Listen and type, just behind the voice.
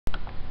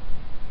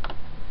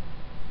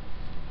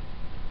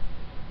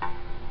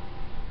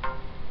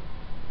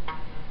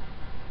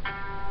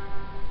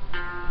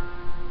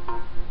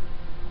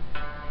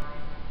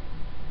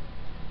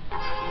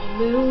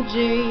blue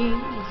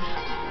jeans,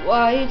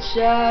 white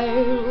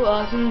shirt,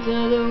 walked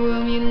into the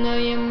room, you know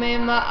you made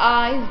my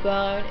eyes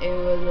burn. It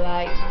was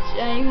like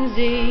James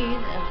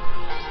Dean,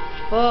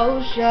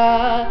 for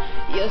sure.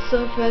 You're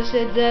so fresh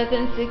to death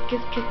and sick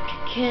as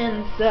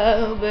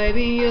cancer.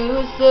 Baby,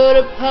 you're sort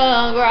of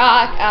punk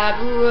rock. I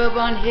grew up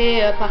on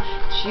hip hop,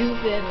 but you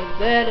fit me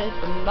better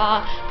than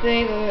my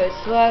favorite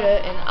sweater.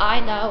 And I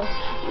know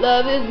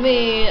love is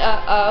mean,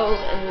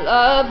 and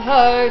love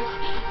hurts.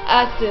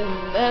 I still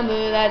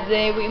remember that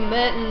day we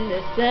met in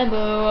December.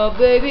 Oh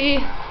baby,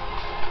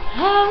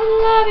 I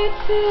will love you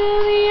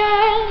till the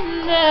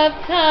end of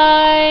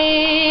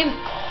time.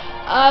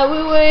 I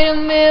will wait a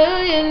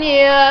million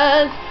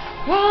years.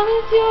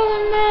 Promise you'll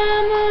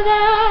remember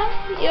that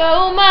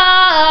you're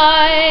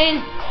mine.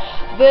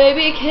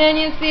 Baby, can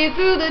you see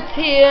through the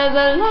tears?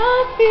 I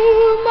love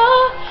you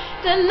more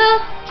than the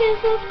chances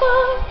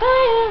before. Do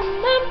you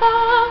remember?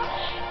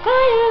 Do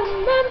you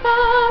remember,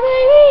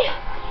 baby?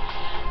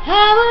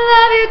 I will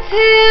love you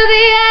till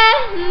the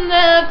end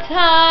of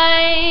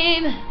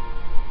time.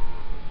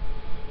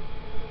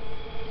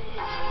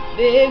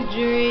 Big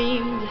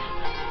dreams,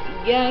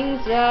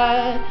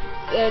 gangster,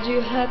 said you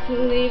had to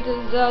leave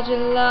to start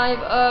your life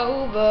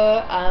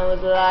over. I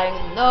was like,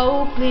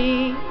 no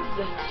please,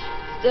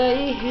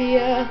 stay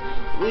here.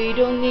 We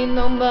don't need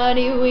no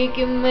money, we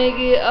can make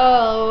it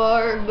all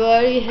work.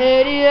 But he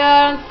headed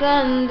out on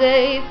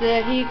Sunday,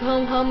 said he'd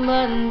come home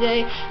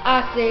Monday.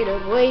 I stayed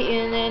up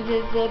waiting,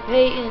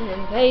 anticipating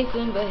and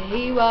pacing, but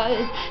he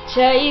was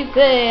chasing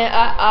paper.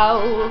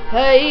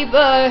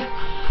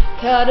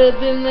 Caught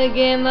up in the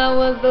game, that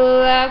was the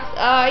last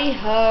I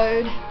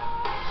heard.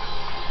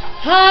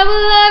 I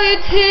will love you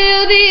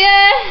till the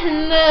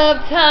end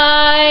of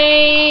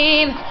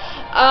time.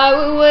 I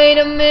will wait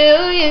a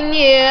million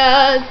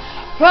years.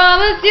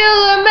 Promise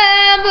you'll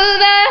remember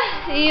that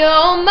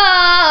you're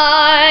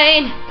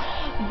mine.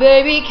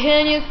 Baby,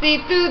 can you see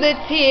through the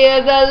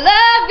tears? I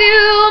love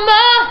you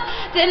more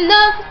than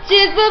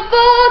ostriches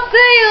before. So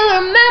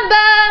you'll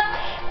remember,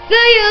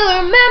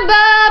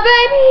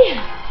 baby.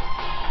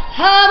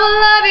 I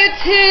will love you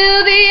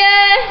till the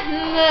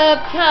end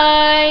of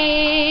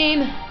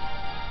time.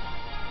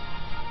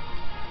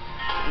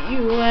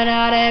 You went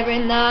out every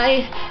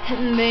night,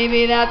 and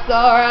maybe that's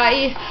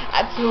alright.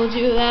 I told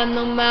you that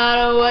no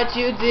matter what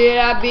you did,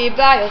 I'd be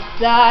by your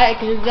side.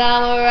 Cause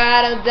I'm a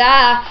ride or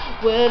die,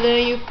 whether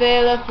you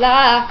fail or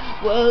fly,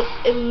 well,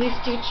 at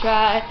least you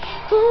tried.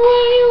 But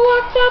when you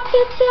walked out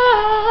the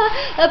door,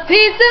 a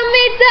piece of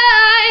me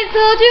died.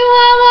 Told you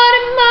I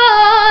wanted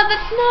more,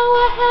 that's not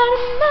what I had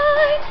in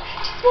mind.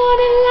 Just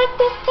wanted like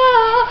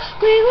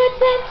before, we were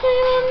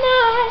dancing all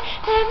night,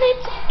 and they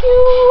took you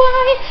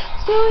away.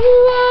 So you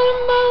out of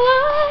my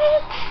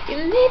life, you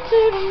need to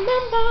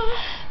remember.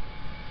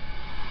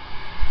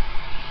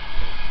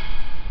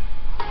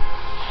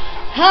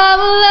 I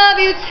will love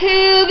you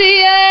till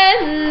the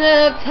end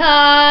of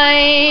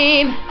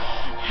time.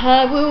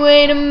 I will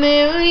wait a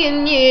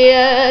million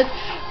years.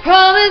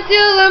 Promise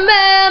you'll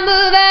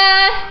remember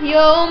that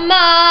you're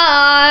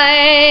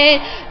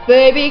mine.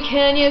 Baby,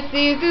 can you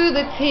see through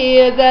the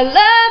tears? I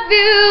love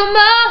you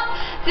more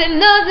than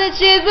those that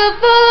years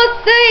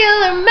before. So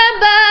you'll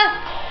remember.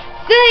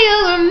 So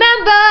you'll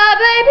remember,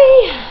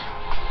 baby,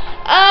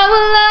 I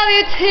will love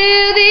you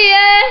till the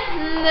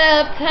end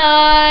of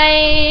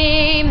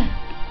time.